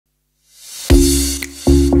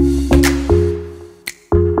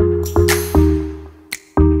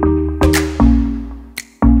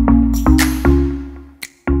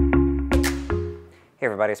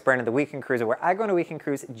everybody? It's Brandon, the Weekend Cruiser, where I go on a weekend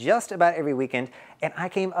cruise just about every weekend, and I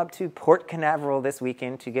came up to Port Canaveral this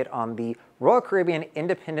weekend to get on the Royal Caribbean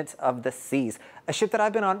Independence of the Seas, a ship that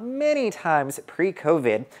I've been on many times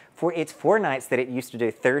pre-COVID for its 4 nights that it used to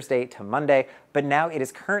do Thursday to Monday, but now it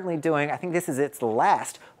is currently doing, I think this is its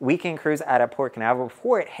last weekend cruise out of Port Canaveral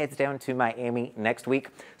before it heads down to Miami next week.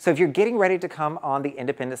 So if you're getting ready to come on the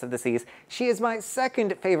Independence of the Seas, she is my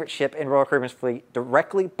second favorite ship in Royal Caribbean's fleet,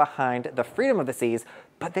 directly behind the Freedom of the Seas,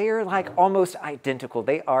 but they are like almost identical.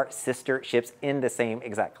 They are sister ships in the same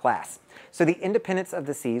exact class. So the Independence of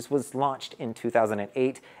the Seas was launched in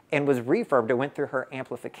 2008 and was refurbed. It went through her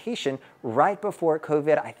amplification right before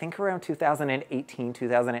COVID, I think around 2018,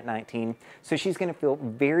 2019. So she's going to feel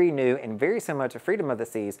very new and very similar to Freedom of the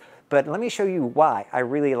Seas. But let me show you why I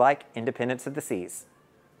really like Independence of the Seas.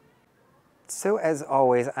 So as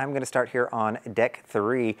always, I'm going to start here on deck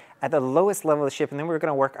 3 at the lowest level of the ship, and then we're going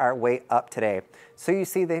to work our way up today. So you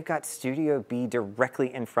see they've got Studio B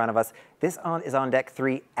directly in front of us. This is on deck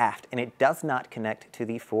 3 aft, and it does not connect to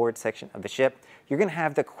the forward section of the ship. You're going to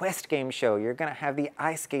have the Quest game show. You're going to have the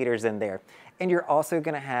ice skaters in there. And you're also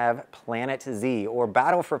going to have Planet Z, or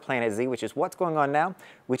Battle for Planet Z, which is what's going on now,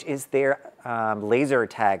 which is their laser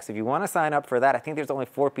tag. So if you want to sign up for that, I think there's only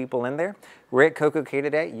 4 people in there. We're at CocoCay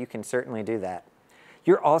today. You can certainly do that.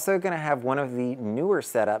 You're also going to have one of the newer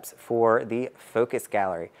setups for the Focus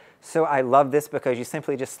Gallery. So I love this because you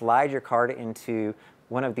simply just slide your card into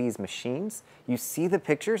one of these machines. You see the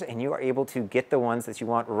pictures, and you are able to get the ones that you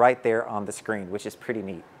want right there on the screen, which is pretty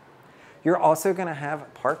neat. You're also going to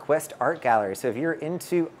have Park West Art Gallery. So if you're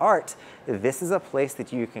into art, this is a place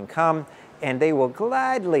that you can come, and they will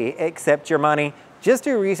gladly accept your money. Just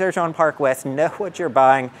do research on Park West, know what you're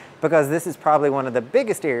buying, because this is probably one of the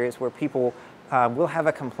biggest areas where people will have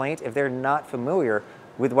a complaint if they're not familiar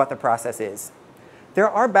with what the process is. There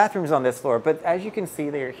are bathrooms on this floor, but as you can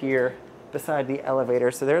see, they're here beside the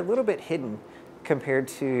elevator, so they're a little bit hidden compared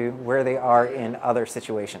to where they are in other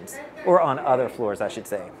situations, or on other floors, I should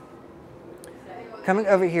say. Coming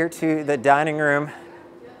over here to the dining room,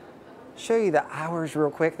 show you the hours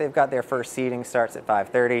real quick. They've got their first seating starts at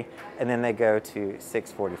 5:30, and then they go to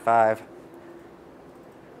 6:45.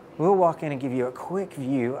 We'll walk in and give you a quick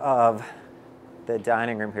view of the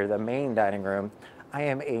dining room here, the main dining room. I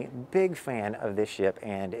am a big fan of this ship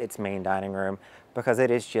and its main dining room because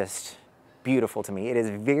it is just beautiful to me. It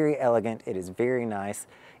is very elegant. It is very nice.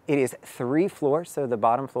 It is 3 floors, so the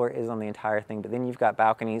bottom floor is on the entire thing, but then you've got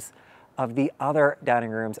balconies of the other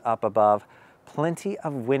dining rooms up above, plenty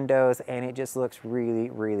of windows, and it just looks really,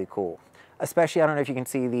 really cool. Especially, I don't know if you can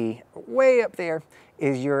see the way up there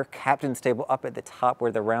is your captain's table up at the top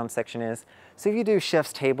where the round section is. So if you do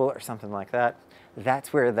chef's table or something like that,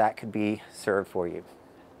 that's where that could be served for you.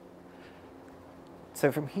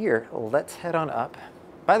 So from here, let's head on up.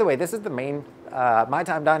 By the way, this is the main My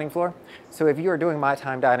Time dining floor. So if you are doing My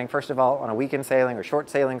Time dining, first of all, on a weekend sailing or short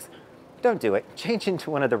sailings, don't do it. Change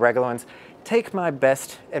into one of the regular ones. Take my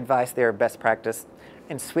best advice there, best practice,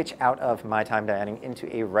 and switch out of My Time dining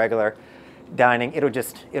into a regular dining.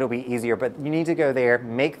 It'll be easier, but you need to go there,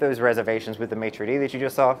 make those reservations with the maitre d' that you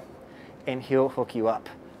just saw, and he'll hook you up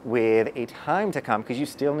with a time to come because you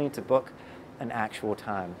still need to book an actual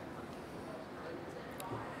time.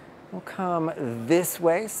 We'll come this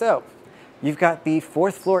way. So you've got the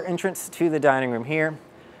 4th floor entrance to the dining room here.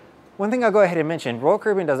 One thing I'll go ahead and mention, Royal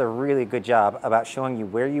Caribbean does a really good job about showing you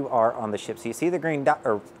where you are on the ship. So you see the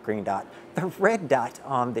the red dot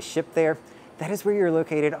on the ship there. That is where you're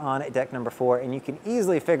located on deck number 4, and you can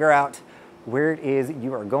easily figure out where it is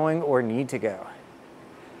you are going or need to go.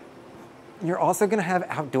 You're also going to have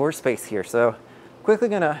outdoor space here. So quickly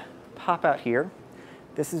going to pop out here.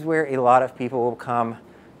 This is where a lot of people will come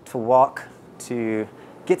to walk, to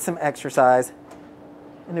get some exercise.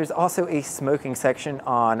 And there's also a smoking section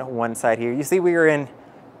on one side here. You see we are in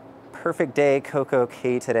perfect day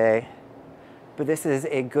CocoCay today, but this is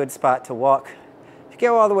a good spot to walk. If you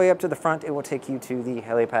go all the way up to the front, it will take you to the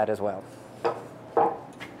helipad as well.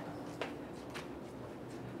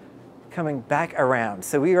 Coming back around.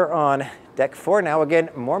 So we are on deck 4 now. Again,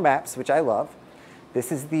 more maps, which I love.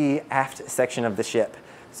 This is the aft section of the ship.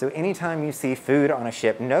 So anytime you see food on a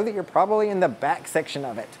ship, know that you're probably in the back section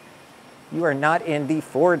of it. You are not in the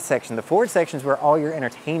forward section. The forward section is where all your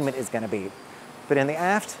entertainment is going to be. But in the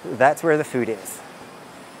aft, that's where the food is.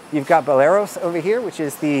 You've got Boleros over here, which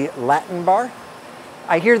is the Latin bar.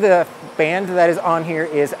 I hear the band that is on here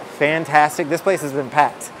is fantastic. This place has been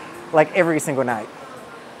packed like every single night.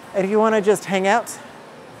 And if you want to just hang out,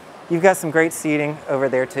 you've got some great seating over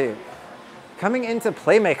there too. Coming into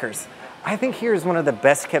Playmakers, I think here's one of the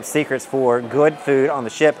best kept secrets for good food on the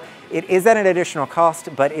ship. It is at an additional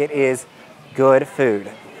cost, but it is good food.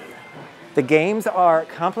 The games are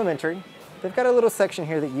complimentary. They've got a little section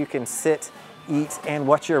here that you can sit, eat, and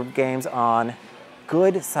watch your games on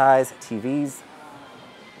good size TVs.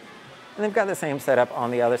 And they've got the same setup on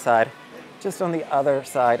the other side, just on the other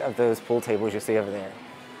side of those pool tables you see over there.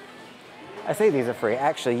 I say these are free.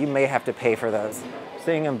 Actually, you may have to pay for those.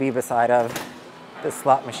 Seeing them be beside of the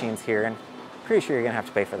slot machines here, and pretty sure you're gonna have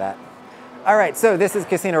to pay for that. All right, so this is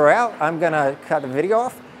Casino Royale. I'm gonna cut the video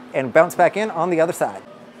off and bounce back in on the other side.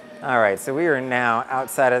 All right, so we are now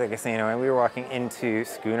outside of the casino and we are walking into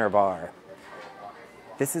Schooner Bar.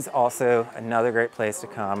 This is also another great place to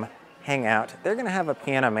come hang out. They're gonna have a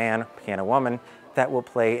piano man, piano woman that will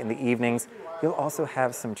play in the evenings. You'll also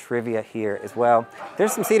have some trivia here as well.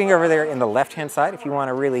 There's some seating over there in the left-hand side if you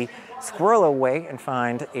wanna really squirrel away and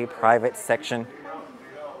find a private section.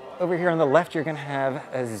 Over here on the left, you're gonna have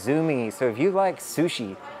a Zumi. So if you like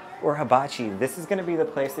sushi or hibachi, this is gonna be the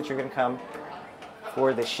place that you're gonna come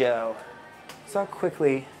for the show. So I'll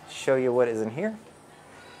quickly show you what is in here.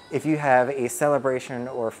 If you have a celebration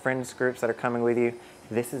or friends groups that are coming with you,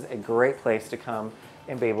 this is a great place to come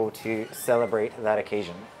and be able to celebrate that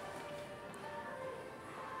occasion.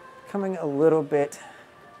 Coming a little bit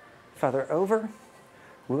further over,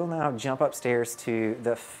 we'll now jump upstairs to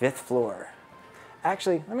the 5th floor.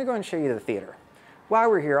 Actually, let me go and show you the theater. While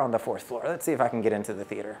we're here on the 4th floor, let's see if I can get into the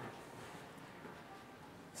theater.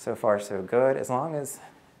 So far, so good. As long as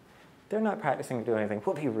they're not practicing to do anything,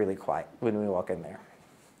 we'll be really quiet when we walk in there.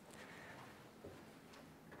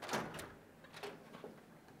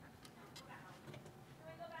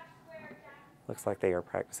 Looks like they are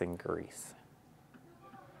practicing Grease.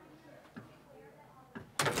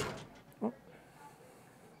 So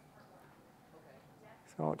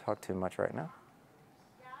I won't talk too much right now.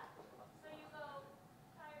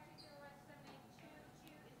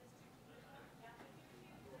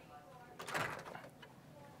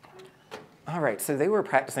 All right, so they were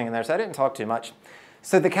practicing in there, so I didn't talk too much.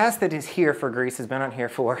 So the cast that is here for Grease has been on here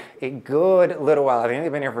for a good little while. I think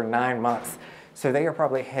they've been here for 9 months. So they are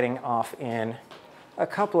probably heading off in a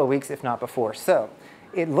couple of weeks, if not before. So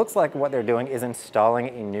it looks like what they're doing is installing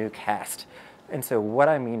a new cast. And so what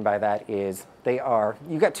I mean by that is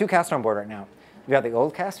you've got 2 casts on board right now. You've got the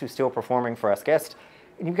old cast who's still performing for us guests,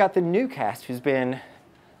 and you've got the new cast who's been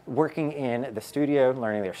working in the studio,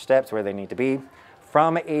 learning their steps, where they need to be,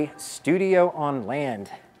 from a studio on land.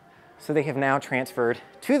 So they have now transferred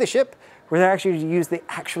to the ship where they're actually to use the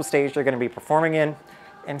actual stage they're going to be performing in.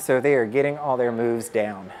 And so they are getting all their moves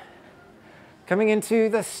down. Coming into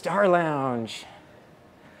the Star Lounge.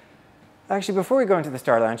 Actually, before we go into the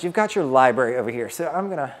Star Lounge, you've got your library over here. So I'm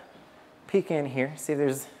going to peek in here, see if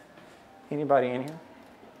there's anybody in here.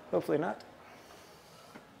 Hopefully not.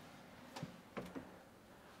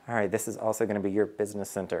 All right, this is also going to be your business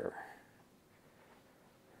center.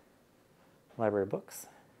 Library books.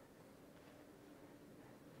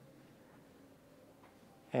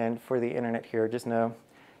 And for the internet here, just know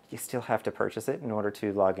you still have to purchase it in order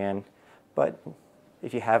to log in. But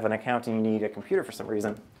if you have an account and you need a computer for some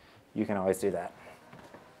reason, you can always do that.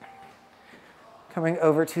 Coming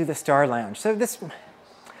over to the Star Lounge. So this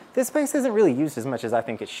space isn't really used as much as I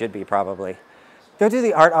think it should be, probably. They'll do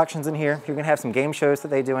the art auctions in here. You're going to have some game shows that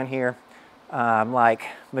they do in here, like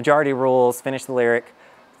Majority Rules, Finish the Lyric,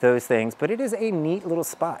 those things. But it is a neat little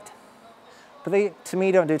spot. But they, to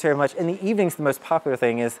me, don't do terribly much. In the evenings, the most popular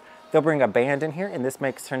thing is they'll bring a band in here, and this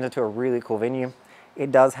turns into a really cool venue.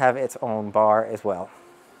 It does have its own bar as well.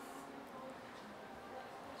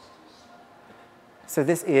 So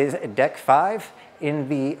this is Deck 5 in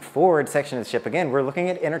the forward section of the ship. Again, we're looking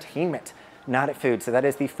at entertainment, not at food. So that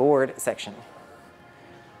is the forward section.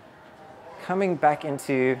 Coming back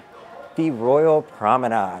into the Royal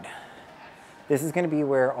Promenade. This is going to be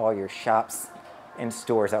where all your shops and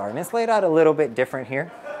stores are. And it's laid out a little bit different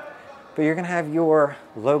here. But you're going to have your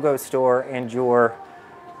logo store and your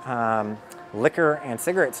liquor and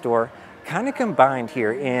cigarette store kind of combined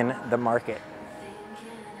here in the market.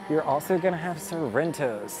 You're also going to have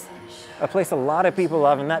Sorrento's, a place a lot of people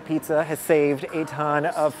love, and that pizza has saved a ton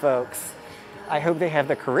of folks. I hope they have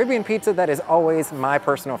the Caribbean pizza. That is always my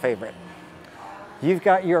personal favorite. You've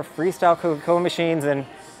got your freestyle Coca-Cola machines, and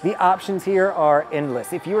the options here are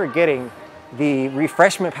endless. If you are getting the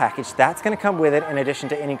refreshment package, that's going to come with it in addition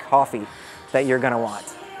to any coffee that you're going to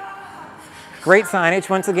want. Great signage.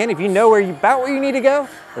 Once again, if you know about where you need to go,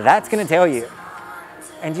 that's going to tell you.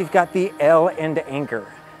 And you've got the L and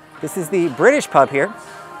Anchor. This is the British pub here.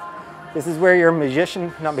 This is where your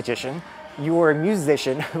your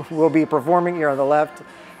musician will be performing here on the left.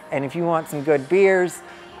 And if you want some good beers,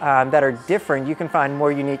 that are different. You can find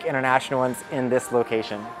more unique international ones in this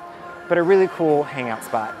location, but a really cool hangout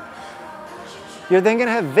spot. You're then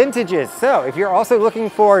gonna have vintages. So if you're also looking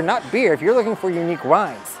for, not beer, if you're looking for unique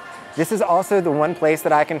wines, this is also the one place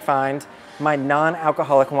that I can find my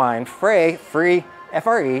non-alcoholic wine, free,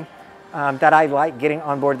 F-R-E, that I like getting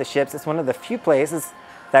on board the ships. It's one of the few places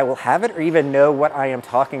that will have it or even know what I am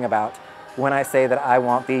talking about when I say that I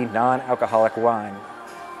want the non-alcoholic wine.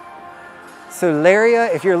 So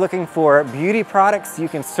Laria, if you're looking for beauty products, you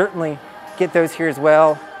can certainly get those here as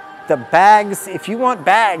well. The bags, if you want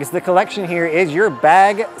bags, the collection here is your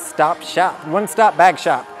bag stop shop, one-stop bag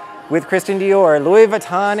shop with Christian Dior, Louis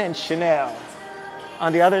Vuitton, and Chanel.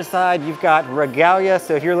 On the other side, you've got Regalia.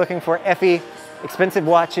 So if you're looking for Effie, expensive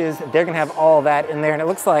watches, they're gonna have all that in there. And it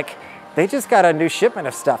looks like they just got a new shipment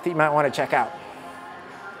of stuff that you might wanna check out.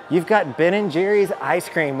 You've got Ben & Jerry's ice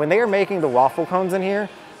cream. When they are making the waffle cones in here,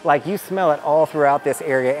 like you smell it all throughout this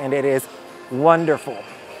area and it is wonderful.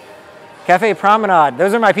 Cafe Promenade,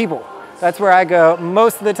 those are my people. That's where I go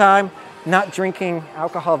most of the time. Not drinking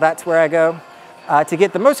alcohol, that's where I go. To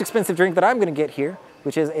get the most expensive drink that I'm gonna get here,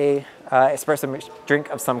 which is a espresso drink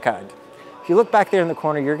of some kind. If you look back there in the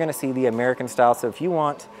corner, you're gonna see the American style. So if you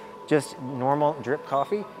want just normal drip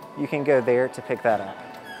coffee, you can go there to pick that up.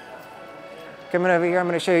 Coming over here, I'm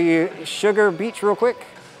gonna show you Sugar Beach real quick.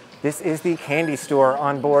 This is the candy store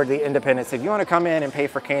on board the Independence. If you wanna come in and pay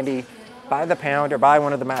for candy by the pound or buy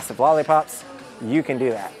one of the massive lollipops, you can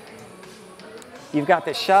do that. You've got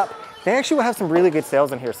this shop. They actually will have some really good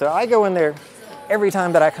sales in here. So I go in there every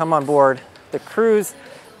time that I come on board the cruise,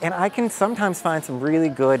 and I can sometimes find some really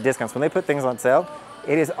good discounts. When they put things on sale,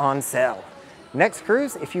 it is on sale. Next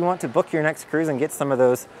cruise, if you want to book your next cruise and get some of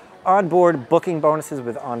those onboard booking bonuses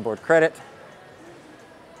with onboard credit,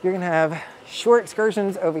 you're gonna have short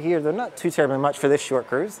excursions over here. They're not too terribly much for this short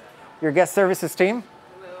cruise. Your guest services team.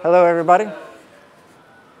 Hello, everybody.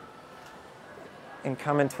 And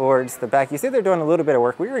coming towards the back, you see they're doing a little bit of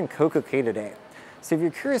work. We were in Coco Cay today. So if you're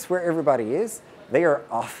curious where everybody is, they are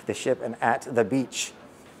off the ship and at the beach.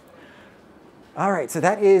 All right, so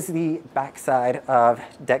that is the backside of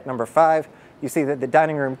deck number 5. You see that the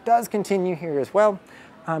dining room does continue here as well,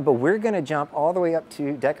 but we're gonna jump all the way up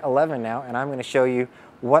to deck 11 now, and I'm gonna show you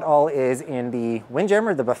what all is in the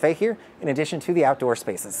Windjammer, the buffet here, in addition to the outdoor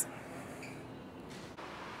spaces.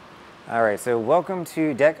 All right, so welcome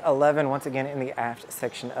to deck 11, once again in the aft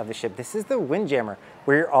section of the ship. This is the Windjammer,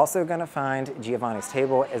 where you're also gonna find Giovanni's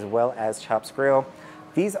Table as well as Chop's Grill.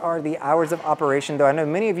 These are the hours of operation, though I know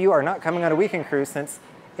many of you are not coming on a weekend cruise since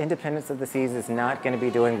Independence of the Seas is not gonna be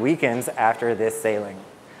doing weekends after this sailing.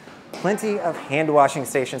 Plenty of hand washing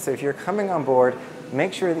stations, so if you're coming on board,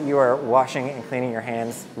 make sure that you are washing and cleaning your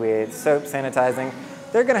hands with soap, sanitizing.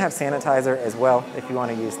 They're gonna have sanitizer as well if you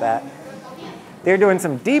wanna use that. They're doing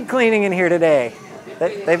some deep cleaning in here today.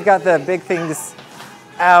 They've got the big things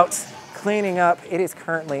out, cleaning up. It is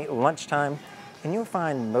currently lunchtime, and you'll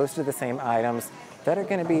find most of the same items that are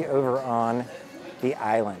gonna be over on the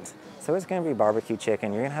island. So it's gonna be barbecue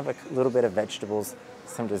chicken. You're gonna have a little bit of vegetables,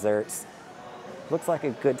 some desserts. Looks like a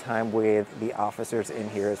good time with the officers in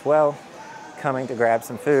here as well, coming to grab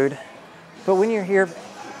some food. But when you're here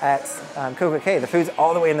at Coco Cay, the food's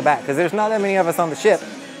all the way in the back because there's not that many of us on the ship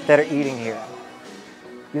that are eating here.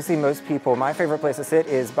 You see most people, my favorite place to sit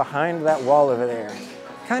is behind that wall over there,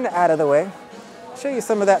 kind of out of the way. Show you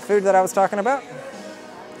some of that food that I was talking about.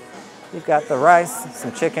 You've got the rice,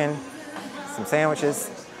 some chicken, some sandwiches.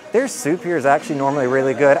 Their soup here is actually normally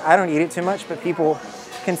really good. I don't eat it too much, but people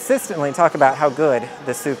consistently talk about how good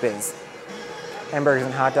the soup is. Hamburgers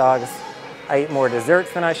and hot dogs. I eat more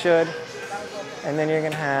desserts than I should. And then you're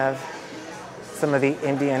gonna have some of the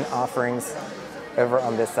Indian offerings over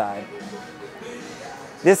on this side.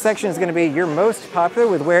 This section is gonna be your most popular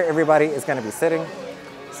with where everybody is gonna be sitting.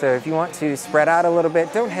 So if you want to spread out a little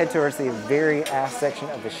bit, don't head towards the very aft section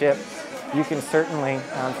of the ship. You can certainly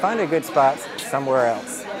find a good spot somewhere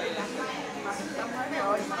else.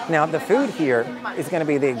 Now the food here is gonna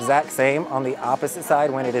be the exact same on the opposite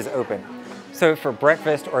side when it is open. So for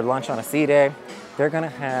breakfast or lunch on a sea day, they're gonna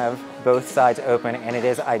have both sides open and it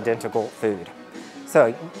is identical food.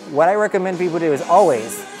 So what I recommend people do is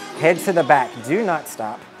always head to the back. Do not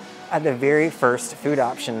stop at the very first food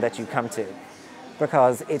option that you come to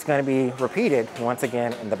because it's gonna be repeated once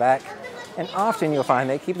again in the back. And often you'll find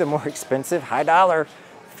they keep the more expensive, high dollar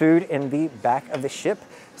food in the back of the ship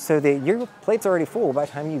so that your plate's already full by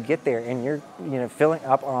the time you get there and you're filling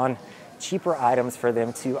up on cheaper items for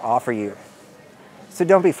them to offer you. So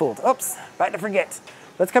don't be fooled. Oops, about to forget.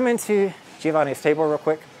 Let's come into Giovanni's Table real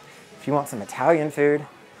quick. If you want some Italian food,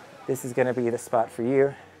 this is gonna be the spot for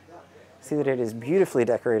you. See that it is beautifully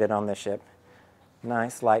decorated on this ship.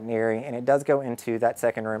 Nice, light and airy, and it does go into that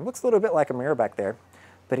second room. Looks a little bit like a mirror back there,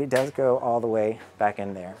 but it does go all the way back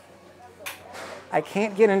in there. I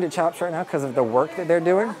can't get into Chops right now because of the work that they're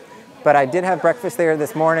doing, but I did have breakfast there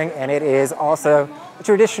this morning, and it is also a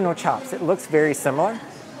traditional Chops. It looks very similar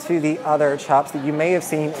to the other Chops that you may have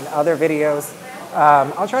seen in other videos.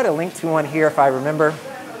 I'll try to link to one here if I remember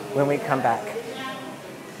when we come back.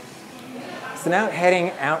 So now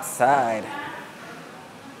heading outside.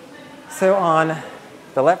 So on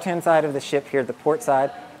the left-hand side of the ship here, the port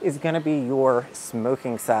side, is going to be your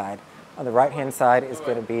smoking side. On the right-hand side is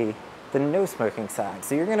going to be the no smoking side.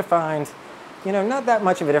 So you're going to find, not that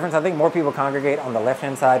much of a difference. I think more people congregate on the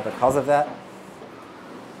left-hand side because of that.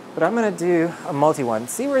 But I'm going to do a multi one.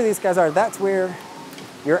 See where these guys are? That's where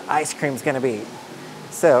your ice cream's going to be.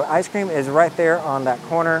 So ice cream is right there on that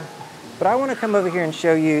corner. But I want to come over here and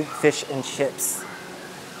show you fish and chips.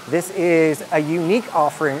 This is a unique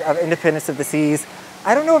offering of Independence of the Seas.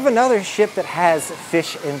 I don't know of another ship that has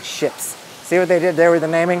fish and chips. See what they did there with the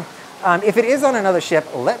naming? If it is on another ship,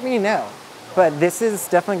 let me know. But this is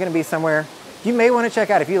definitely going to be somewhere you may want to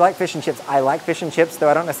check out if you like fish and chips. I like fish and chips, though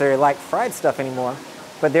I don't necessarily like fried stuff anymore.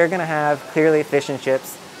 But they're going to have clearly fish and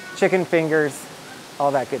chips, chicken fingers,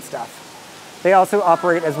 all that good stuff. They also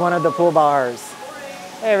operate as one of the pool bars.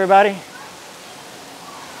 Hey, everybody.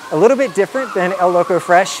 A little bit different than El Loco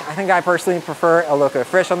Fresh. I think I personally prefer El Loco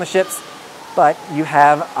Fresh on the ships, but you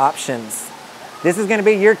have options. This is going to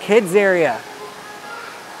be your kids area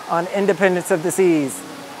on Independence of the Seas.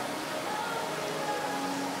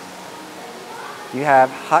 You have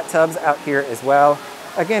hot tubs out here as well.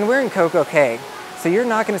 Again, we're in Coco Cay, so you're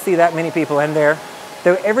not going to see that many people in there.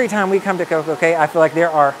 Though every time we come to Coco Cay, I feel like there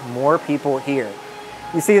are more people here.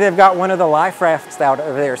 You see they've got one of the life rafts out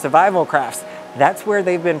over there, survival crafts. That's where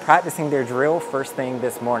they've been practicing their drill first thing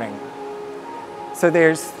this morning. So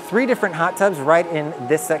there's 3 different hot tubs right in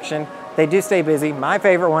this section. They do stay busy. My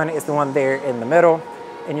favorite one is the one there in the middle.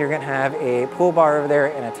 And you're going to have a pool bar over there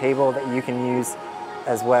and a table that you can use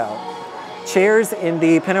as well. Chairs in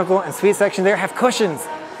the Pinnacle and Suite section there have cushions,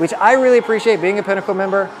 which I really appreciate. Being a Pinnacle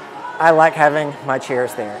member, I like having my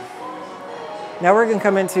chairs there. Now we're going to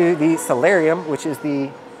come into the Solarium, which is the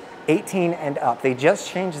 18 and up. They just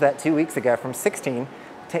changed that 2 weeks ago from 16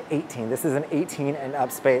 to 18. This is an 18 and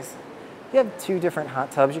up space. You have 2 different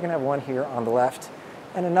hot tubs. You're going to have one here on the left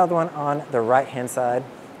and another one on the right-hand side.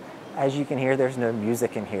 As you can hear, there's no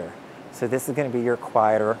music in here. So this is going to be your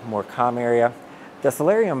quieter, more calm area. The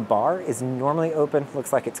Solarium bar is normally open.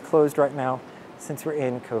 Looks like it's closed right now since we're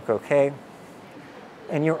in Coco Cay.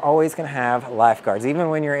 And you're always going to have lifeguards. Even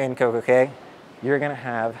when you're in Coco Cay, you're going to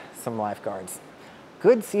have some lifeguards.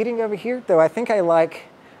 Good seating over here, though I think I like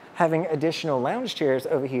having additional lounge chairs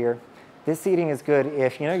over here. This seating is good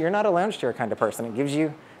if you're not a lounge chair kind of person. It gives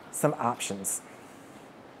you some options.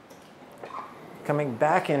 Coming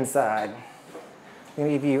back inside, I'm going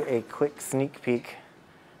to give you a quick sneak peek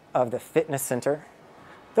of the fitness center.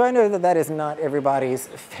 Though I know that that is not everybody's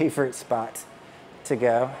favorite spot to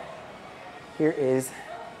go. Here is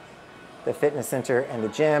the fitness center and the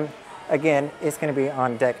gym. Again, it's going to be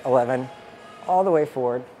on deck 11 all the way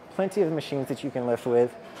forward. Plenty of machines that you can lift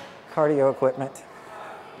with, cardio equipment.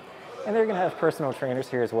 And they're going to have personal trainers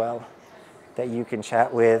here as well that you can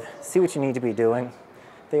chat with, see what you need to be doing.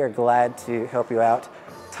 They are glad to help you out.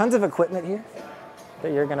 Tons of equipment here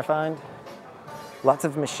that you're going to find. Lots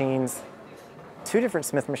of machines. 2 different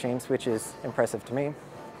Smith machines, which is impressive to me.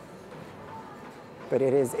 But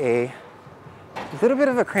it is a little bit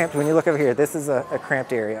of a cramped, when you look over here, this is a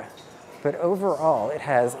cramped area. But overall, it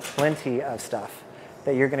has plenty of stuff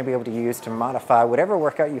that you're going to be able to use to modify whatever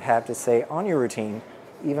workout you have to say on your routine,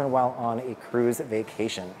 even while on a cruise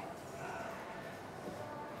vacation.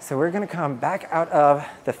 So we're going to come back out of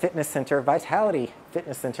the fitness center. Vitality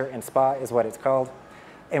Fitness Center and Spa is what it's called.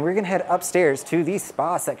 And we're going to head upstairs to the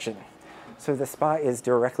spa section. So the spa is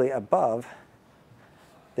directly above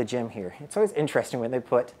the gym here. It's always interesting when they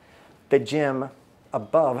put the gym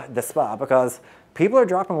above the spa because people are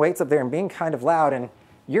dropping weights up there and being kind of loud, and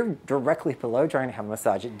you're directly below trying to have a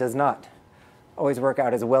massage. It does not always work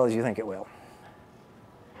out as well as you think it will.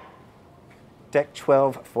 Deck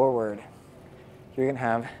 12 forward. You're going to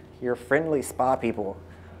have your friendly spa people,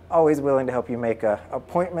 always willing to help you make an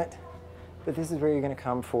appointment. But this is where you're going to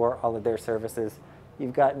come for all of their services.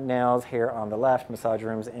 You've got nails, hair on the left, massage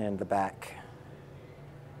rooms in the back.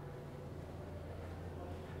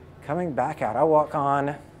 Coming back out, I'll walk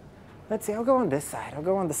on, let's see, I'll go on this side. I'll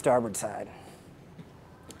go on the starboard side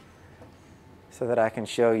so that I can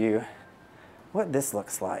show you what this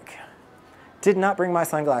looks like. Did not bring my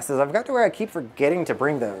sunglasses. I've got to where I keep forgetting to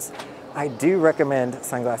bring those. I do recommend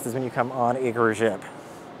sunglasses when you come on a cruise ship.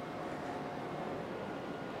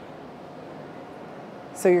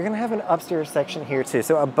 So you're gonna have an upstairs section here too.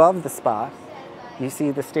 So above the spa, you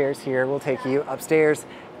see the stairs here will take you upstairs.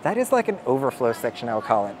 That is like an overflow section, I would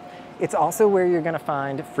call it. It's also where you're gonna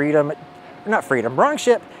find wrong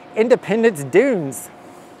ship, Independence Dunes.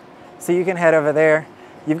 So you can head over there.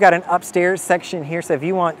 You've got an upstairs section here. So if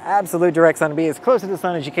you want absolute direct sun to be as close to the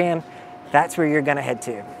sun as you can, that's where you're gonna head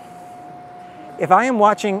to. If I am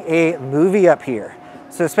watching a movie up here,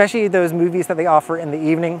 so especially those movies that they offer in the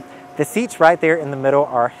evening, the seats right there in the middle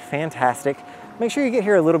are fantastic. Make sure you get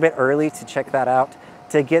here a little bit early to check that out,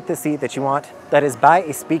 to get the seat that you want that is by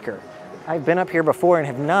a speaker. I've been up here before and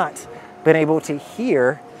have not been able to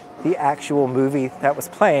hear the actual movie that was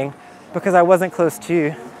playing because I wasn't close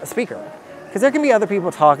to a speaker. Because there can be other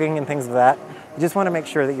people talking and things of that. You just want to make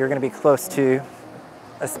sure that you're going to be close to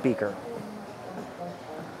a speaker.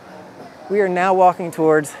 We are now walking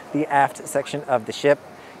towards the aft section of the ship.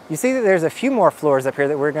 You see that there's a few more floors up here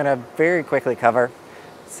that we're going to very quickly cover.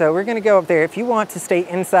 So we're going to go up there. If you want to stay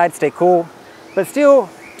inside, stay cool, but still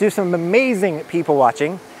do some amazing people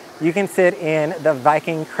watching, you can sit in the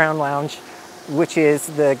Viking Crown Lounge, which is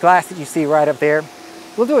the glass that you see right up there.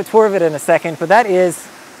 We'll do a tour of it in a second, but that is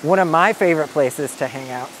one of my favorite places to hang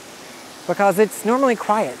out because it's normally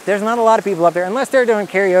quiet. There's not a lot of people up there unless they're doing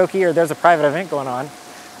karaoke or there's a private event going on.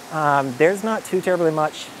 There's not too terribly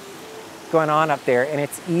much going on up there, and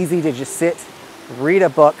it's easy to just sit, read a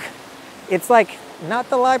book. It's like not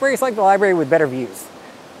the library, it's like the library with better views,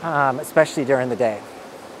 especially during the day.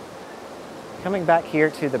 Coming back here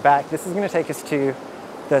to the back, this is going to take us to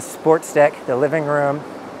the sports deck, the living room,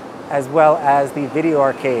 as well as the video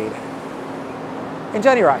arcade. And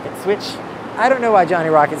Johnny Rockets, which I don't know why Johnny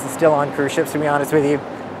Rockets is still on cruise ships, to be honest with you.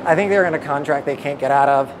 I think they're in a contract they can't get out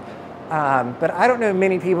of. But I don't know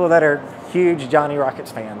many people that are huge Johnny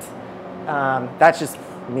Rockets fans. That's just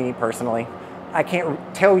me personally. I can't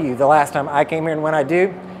tell you the last time I came here, and when I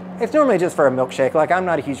do, it's normally just for a milkshake. Like, I'm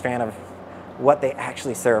not a huge fan of what they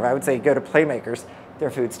actually serve. I would say go to Playmakers.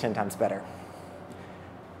 Their food's 10 times better.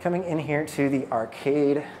 Coming in here to the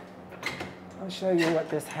arcade, I'll show you what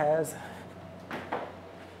this has.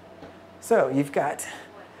 So you've got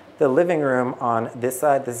the living room on this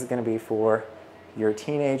side. This is going to be for your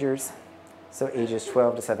teenagers, so ages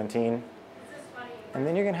 12 to 17. And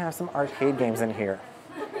then you're going to have some arcade games in here.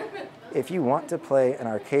 If you want to play an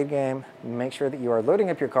arcade game, make sure that you are loading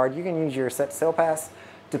up your card. You can use your set sale pass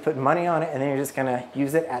to put money on it, and then you're just going to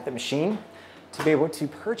use it at the machine to be able to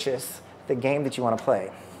purchase the game that you want to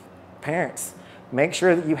play. Parents, make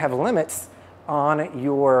sure that you have limits on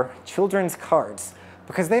your children's cards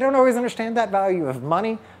because they don't always understand that value of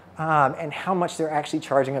money and how much they're actually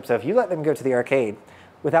charging up. So if you let them go to the arcade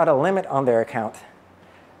without a limit on their account,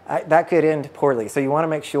 that could end poorly. So you want to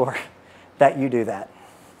make sure that you do that.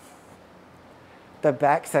 The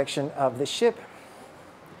back section of the ship.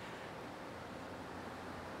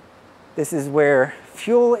 This is where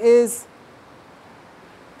fuel is.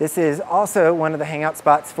 This is also one of the hangout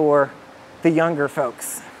spots for the younger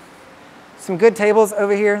folks. Some good tables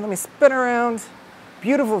over here. Let me spin around.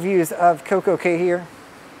 Beautiful views of Coco Cay here.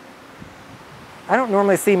 I don't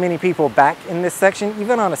normally see many people back in this section,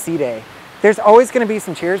 even on a sea day. There's always going to be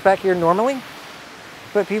some chairs back here normally,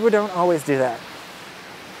 but people don't always do that.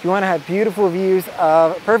 If you want to have beautiful views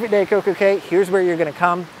of perfect day Coco Cay, here's where you're going to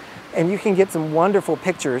come, and you can get some wonderful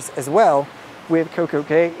pictures as well with Coco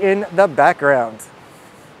Cay in the background.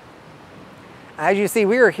 As you see,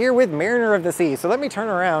 we are here with Mariner of the Seas. So let me turn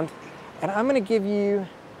around, and I'm going to give you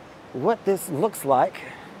what this looks like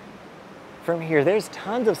from here. There's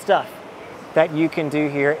tons of stuff that you can do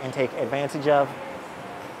here and take advantage of.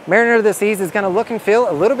 Mariner of the Seas is going to look and feel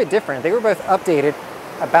a little bit different. They were both updated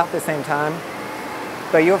about the same time,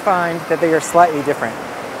 but you'll find that they are slightly different.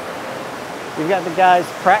 You've got the guys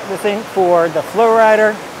practicing for the flow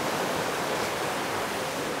rider,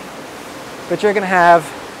 but you're going to have,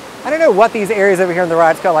 I don't know what these areas over here on the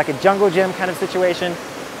ride's called, like a jungle gym kind of situation,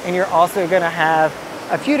 and you're also going to have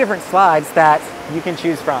a few different slides that you can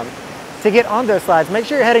choose from. To get on those slides, make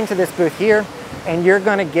sure you're heading to this booth here, and you're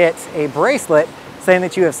going to get a bracelet saying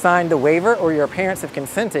that you have signed the waiver or your parents have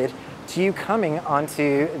consented to you coming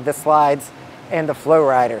onto the slides and the flow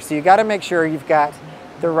rider. So you got to make sure you've got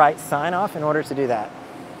the right sign off in order to do that.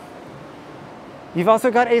 You've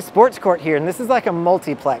also got a sports court here, and this is like a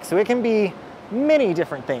multiplex, so it can be many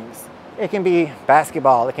different things. It can be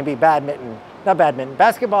basketball, it can be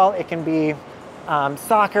basketball, it can be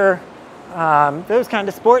soccer, those kind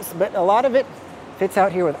of sports, but a lot of it fits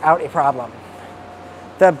out here without a problem.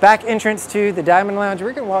 The back entrance to the Diamond Lounge,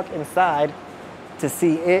 we're going to walk inside to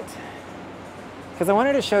see it because I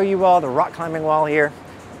wanted to show you all the rock climbing wall here.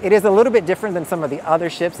 It is a little bit different than some of the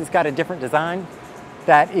other ships. It's got a different design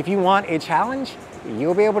that if you want a challenge,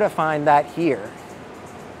 you'll be able to find that here.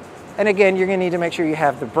 And again, you're gonna need to make sure you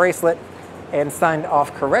have the bracelet and signed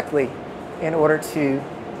off correctly in order to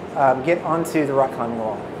get onto the rock climbing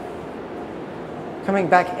wall. Coming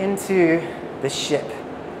back into the ship.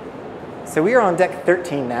 So we are on deck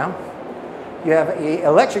 13 now. You have an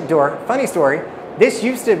electric door. Funny story, this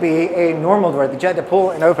used to be a normal door that you had to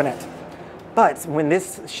pull and open it. But when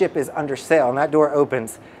this ship is under sail and that door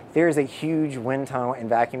opens, there is a huge wind tunnel and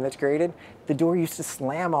vacuum that's created. The door used to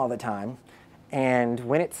slam all the time, and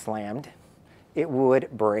when it slammed, it would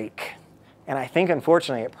break. And I think,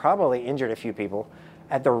 unfortunately, it probably injured a few people.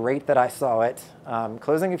 At the rate that I saw it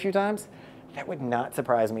closing a few times, that would not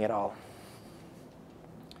surprise me at all.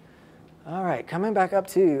 All right, coming back up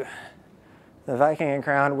to the Viking and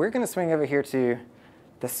Crown, we're gonna swing over here to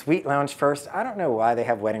the Suite Lounge first. I don't know why they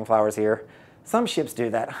have wedding flowers here. Some ships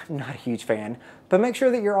do that, I'm not a huge fan. But make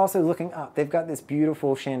sure that you're also looking up. They've got this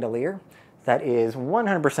beautiful chandelier that is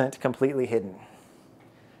 100% completely hidden.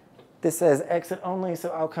 This says exit only, so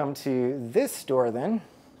I'll come to this door then.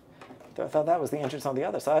 I thought that was the entrance on the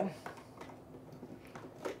other side.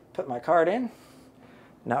 Put my card in.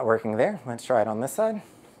 Not working there. Let's try it on this side.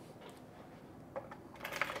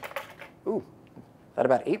 Ooh, that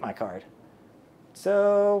about ate my card.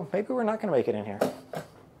 So maybe we're not gonna make it in here.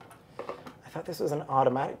 I thought this was an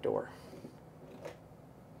automatic door.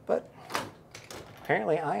 But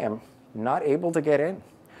apparently I am not able to get in.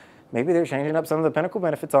 Maybe they're changing up some of the Pinnacle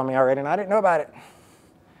benefits on me already and I didn't know about it.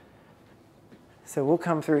 So we'll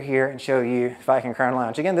come through here and show you Viking Crown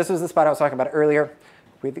Lounge. Again, this was the spot I was talking about earlier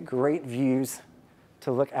with great views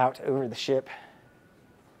to look out over the ship.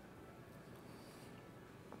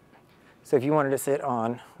 So if you wanted to sit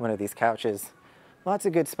on one of these couches, lots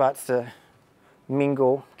of good spots to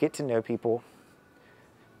mingle, get to know people.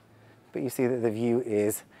 But you see that the view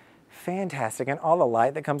is fantastic, and all the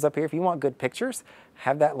light that comes up here, if you want good pictures,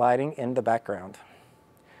 have that lighting in the background.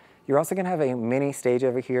 You're also gonna have a mini stage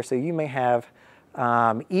over here, so you may have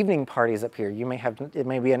evening parties up here. You may have, it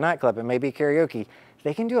may be a nightclub, it may be karaoke.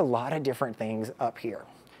 They can do a lot of different things up here.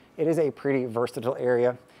 It is a pretty versatile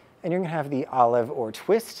area, and you're gonna have the Olive or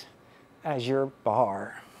Twist as your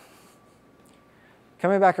bar.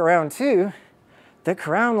 Coming back around to the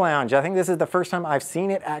Crown Lounge. I think this is the first time I've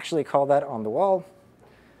seen it actually called that on the wall.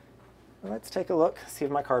 Let's take a look, see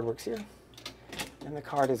if my card works here. And the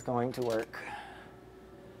card is going to work.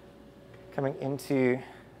 Coming into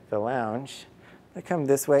the lounge, I come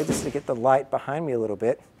this way just to get the light behind me a little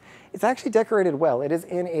bit. It's actually decorated well. It is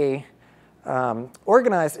in a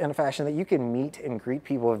organized in a fashion that you can meet and greet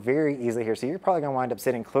people very easily here. So you're probably gonna wind up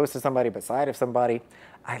sitting close to somebody, beside of somebody.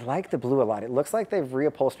 I like the blue a lot. It looks like they've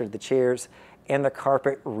reupholstered the chairs and the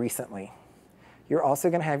carpet recently. You're also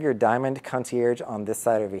gonna have your diamond concierge on this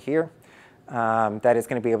side over here. That is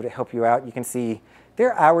gonna be able to help you out. You can see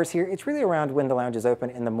their hours here. It's really around when the lounge is open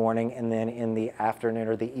in the morning and then in the afternoon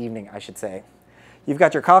or the evening, I should say. You've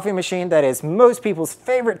got your coffee machine. That is most people's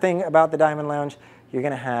favorite thing about the Diamond Lounge. You're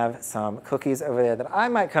gonna have some cookies over there that I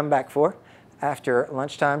might come back for after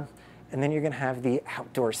lunchtime. And then you're gonna have the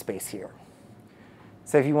outdoor space here.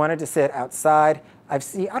 So if you wanted to sit outside, I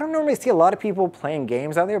don't normally see a lot of people playing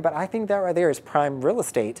games out there, but I think that right there is prime real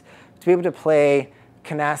estate to be able to play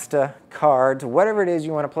canasta, cards, whatever it is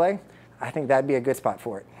you wanna play. I think that'd be a good spot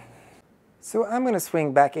for it. So I'm gonna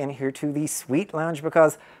swing back in here to the Suite Lounge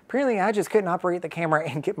because apparently I just couldn't operate the camera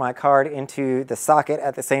and get my card into the socket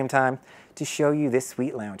at the same time to show you this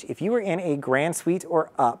Suite Lounge. If you are in a Grand Suite or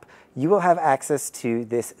up, you will have access to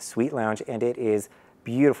this Suite Lounge and it is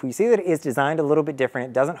beautiful. You see that it is designed a little bit different.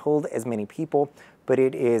 It doesn't hold as many people, but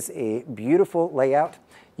it is a beautiful layout.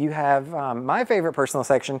 You have, my favorite personal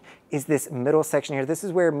section is this middle section here. This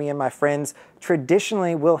is where me and my friends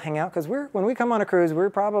traditionally will hang out because when we come on a cruise, we're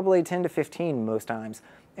probably 10 to 15 most times.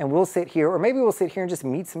 And we'll sit here, or maybe we'll sit here and just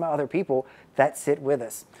meet some other people that sit with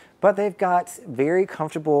us. But they've got very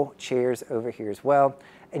comfortable chairs over here as well.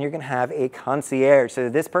 And you're gonna have a concierge. So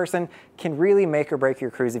this person can really make or break your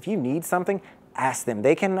cruise. If you need something, ask them.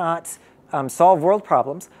 They cannot solve world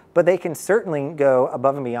problems, but they can certainly go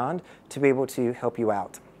above and beyond to be able to help you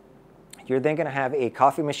out. You're then gonna have a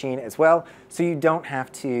coffee machine as well, so you don't have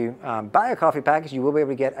to buy a coffee package. You will be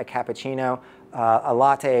able to get a cappuccino, a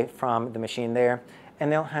latte from the machine there.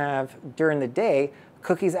 And they'll have, during the day,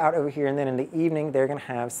 cookies out over here, and then in the evening, they're gonna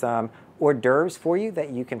have some hors d'oeuvres for you that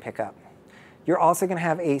you can pick up. You're also gonna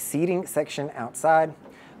have a seating section outside,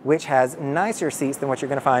 which has nicer seats than what you're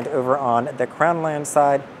gonna find over on the Crown Lounge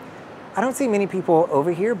side. I don't see many people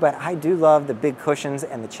over here, but I do love the big cushions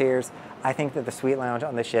and the chairs. I think that the suite lounge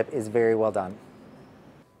on the ship is very well done.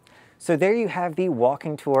 So there you have the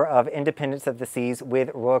walking tour of Independence of the Seas with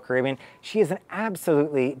Royal Caribbean. She is an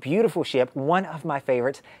absolutely beautiful ship, one of my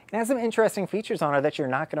favorites, and has some interesting features on her that you're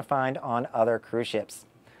not going to find on other cruise ships.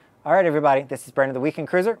 All right, everybody, this is Brandon, the Weekend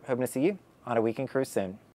Cruiser. Hoping to see you on a weekend cruise soon.